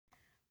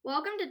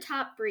Welcome to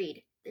Top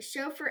Breed, the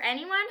show for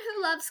anyone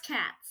who loves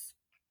cats.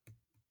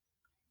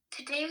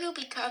 Today we'll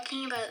be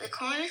talking about the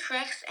Cornish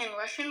Rex and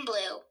Russian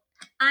Blue.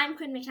 I'm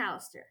Quinn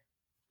McAllister.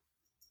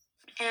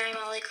 And I'm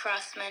Ollie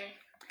Crossman.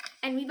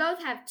 And we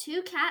both have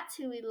two cats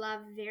who we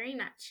love very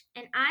much.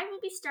 And I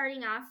will be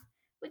starting off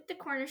with the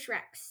Cornish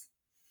Rex.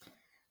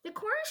 The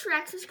Cornish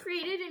Rex was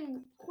created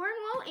in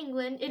Cornwall,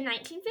 England in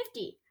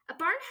 1950. A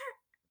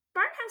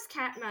barnhouse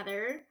cat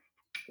mother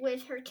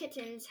with her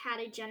kittens had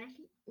a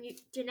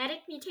genetic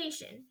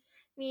mutation,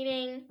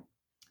 meaning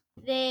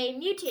they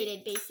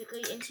mutated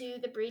basically into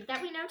the breed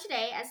that we know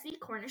today as the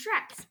Cornish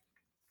Rex.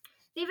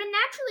 They have a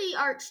naturally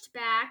arched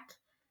back,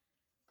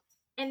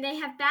 and they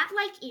have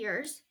bat-like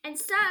ears, and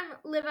some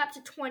live up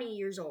to 20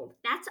 years old.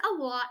 That's a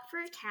lot for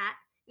a cat,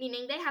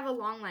 meaning they have a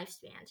long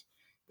lifespan.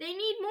 They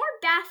need more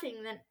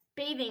bathing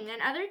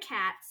than other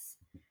cats,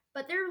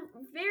 but they're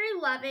very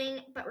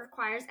loving but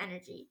requires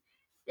energy.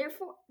 They're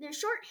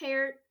short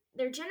hair,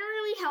 they're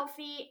generally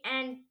healthy,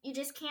 and you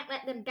just can't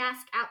let them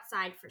bask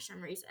outside for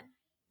some reason.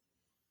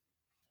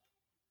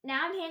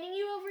 Now I'm handing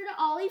you over to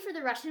Ollie for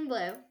the Russian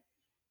Blue.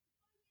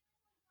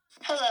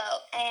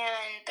 Hello,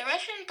 and the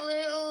Russian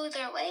Blue,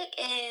 their weight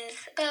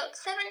is about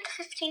 7 to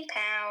 15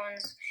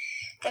 pounds.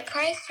 The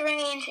price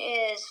range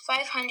is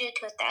 $500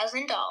 to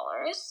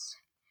 $1,000.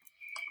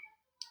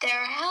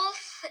 Their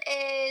health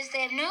is,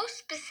 they have no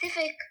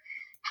specific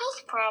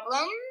health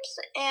problems,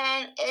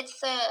 and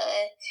it's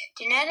a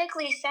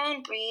genetically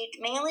sound breed,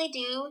 mainly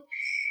due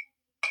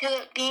to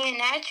it being a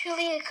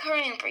naturally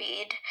occurring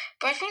breed.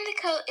 Brushing the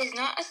coat is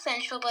not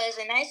essential, but is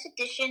a nice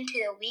addition to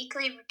the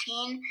weekly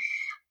routine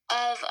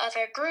of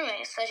other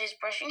grooming, such as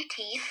brushing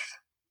teeth.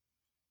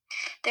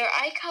 Their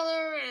eye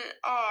color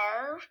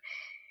are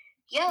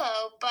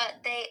yellow,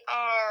 but they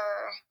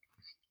are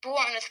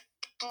born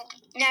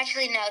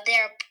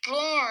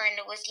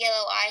with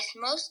yellow eyes.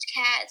 Most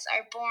cats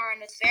are born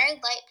with very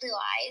light blue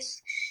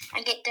eyes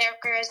and get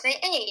darker as they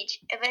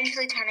age,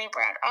 eventually turning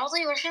brown. All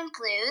the Russian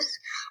Blues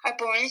are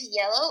born with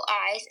yellow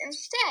eyes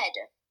instead.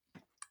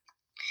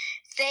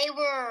 They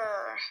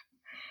were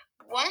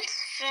once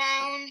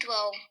found,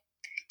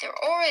 their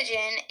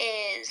origin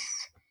is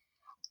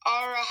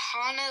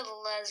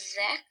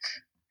Arhanalazek,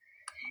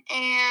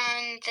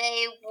 and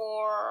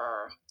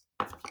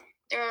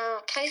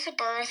their place of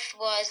birth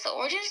was. The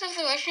origins of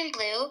the Russian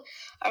Blue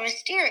are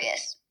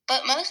mysterious,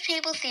 but most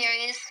people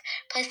theories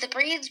place the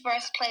breed's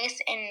birthplace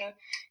in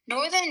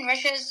northern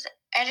Russia's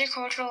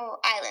agricultural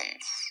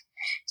islands.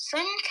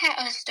 Some cat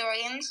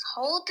historians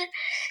hold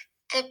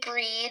the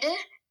breed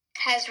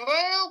has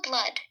royal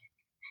blood,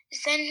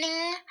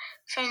 descending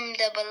from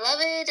the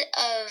beloved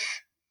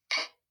of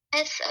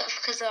pets of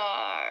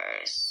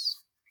Khazars.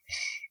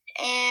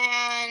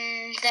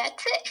 And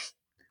that's it.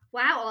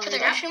 Wow, Ollie, for the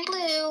Russian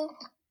Blue.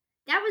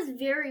 That was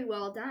very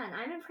well done.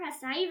 I'm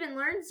impressed. I even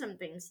learned some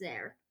things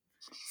there.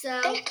 So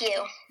thank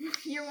you.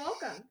 You're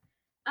welcome.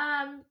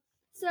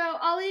 So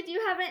Ollie, do you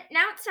have it?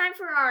 Now it's time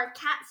for our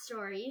cat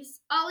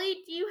stories.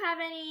 Ollie, do you have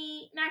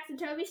any Max and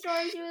Toby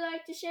stories you would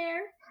like to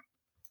share?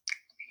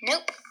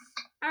 Nope.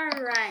 All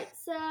right.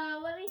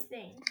 So let me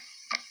think.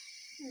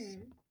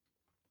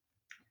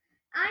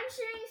 I'm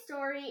sharing a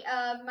story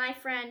of my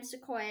friend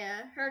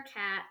Sequoia, her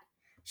cat.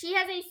 She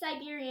has a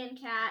Siberian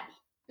cat,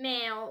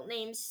 male,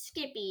 named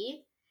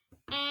Skippy.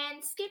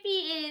 And Skippy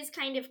is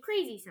kind of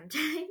crazy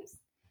sometimes.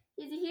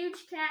 He's a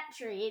huge cat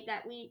treat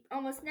that we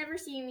almost never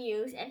see him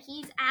use, and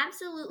he's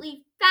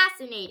absolutely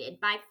fascinated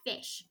by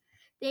fish.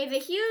 They have a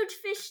huge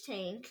fish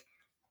tank,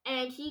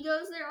 and he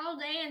goes there all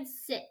day and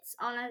sits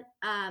on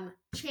a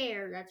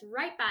chair that's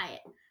right by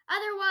it.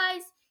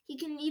 Otherwise, he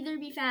can either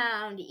be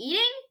found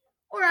eating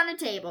or on a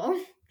table.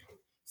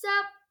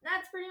 So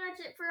that's pretty much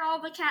it for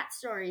all the cat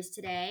stories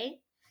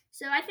today.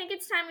 So I think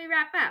it's time we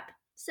wrap up.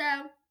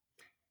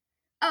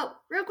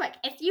 Real quick,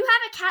 if you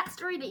have a cat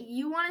story that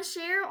you want to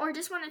share or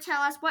just want to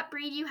tell us what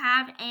breed you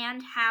have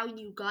and how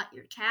you got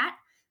your cat,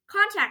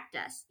 contact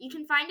us. You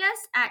can find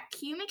us at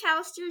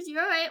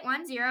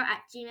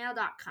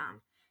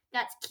qmcallister0810@gmail.com.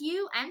 That's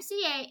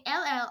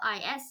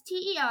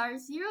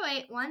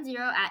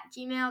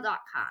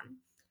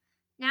qmcallister0810@gmail.com.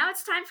 Now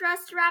it's time for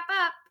us to wrap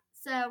up.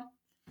 So,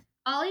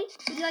 Ollie,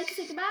 would you like to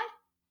say goodbye?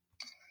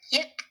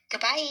 Yep,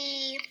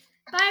 goodbye.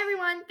 Bye,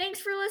 everyone.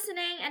 Thanks for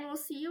listening, and we'll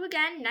see you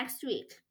again next week.